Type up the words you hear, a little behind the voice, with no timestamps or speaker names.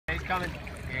coming.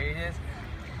 Here he is.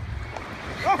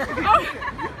 Oh,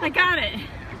 I got it. You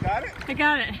got it? I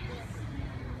got it. Did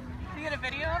you get a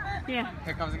video of it? Yeah.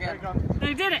 Here comes again. Here it comes.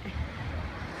 I did it.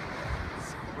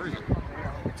 Where is it?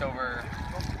 It's over.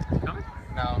 Coming?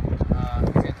 No. He's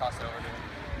gonna toss it over to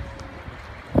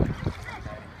him.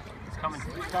 It's coming.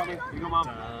 It's coming. You go, Mom.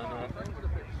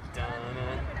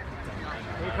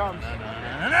 Here he comes.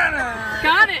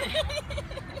 Got it.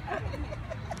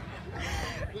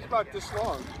 He's about this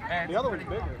long. The other one's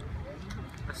bigger.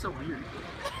 That's so weird.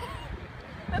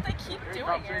 But they keep Here he doing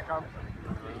comes. Here it. he comes.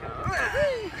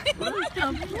 What the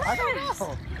I don't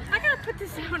know. I gotta put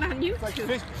this out on YouTube. It's like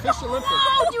Fish Olympics.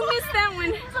 Oh, you missed that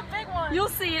one. It's a big one. You'll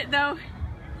see it though.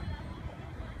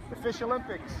 The Fish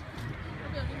Olympics.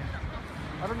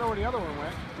 I don't know where the other one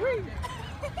went.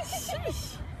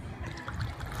 Sheesh.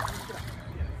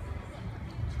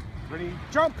 Ready,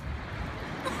 jump!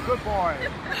 Good boy.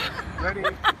 Ready,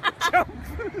 jump!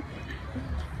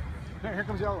 Here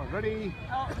comes the other one. Ready,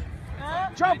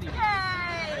 jump! Yay!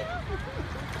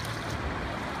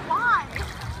 Why?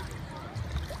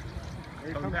 Here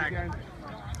he Coming comes back. again.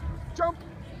 Jump!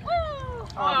 Woo!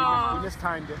 Oh, we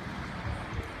mistimed it.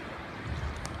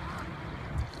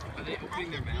 Are they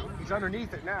opening their mouth? He's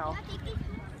underneath it now.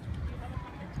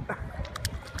 Oh,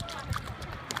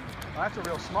 that's a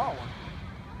real small one.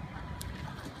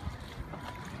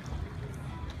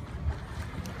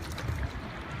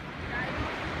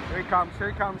 Here he comes, here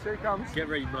he comes, here he comes. Get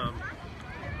ready, Mom.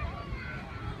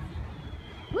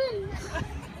 Whee!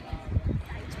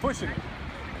 He's pushing it.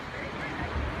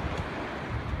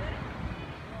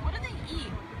 What do they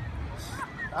eat?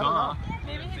 I don't know.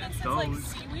 Maybe he thinks it's like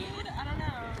seaweed? I don't know.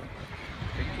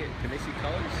 Can they see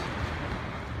colors?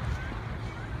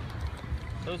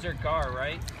 Those are gar,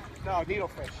 right? No,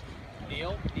 needlefish.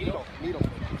 Needlefish.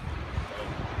 Needlefish.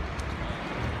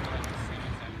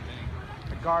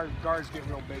 The gars get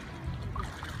real big.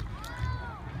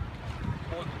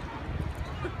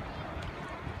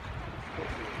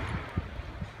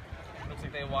 Looks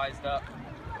like they wised up.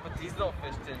 But these little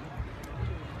fish didn't.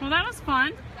 Well, that was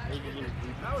fun.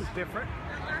 That was different.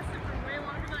 That lasted for way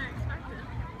longer than I expected.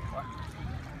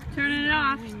 Turning it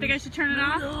off. Think I should turn it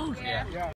off? Yeah. Yeah.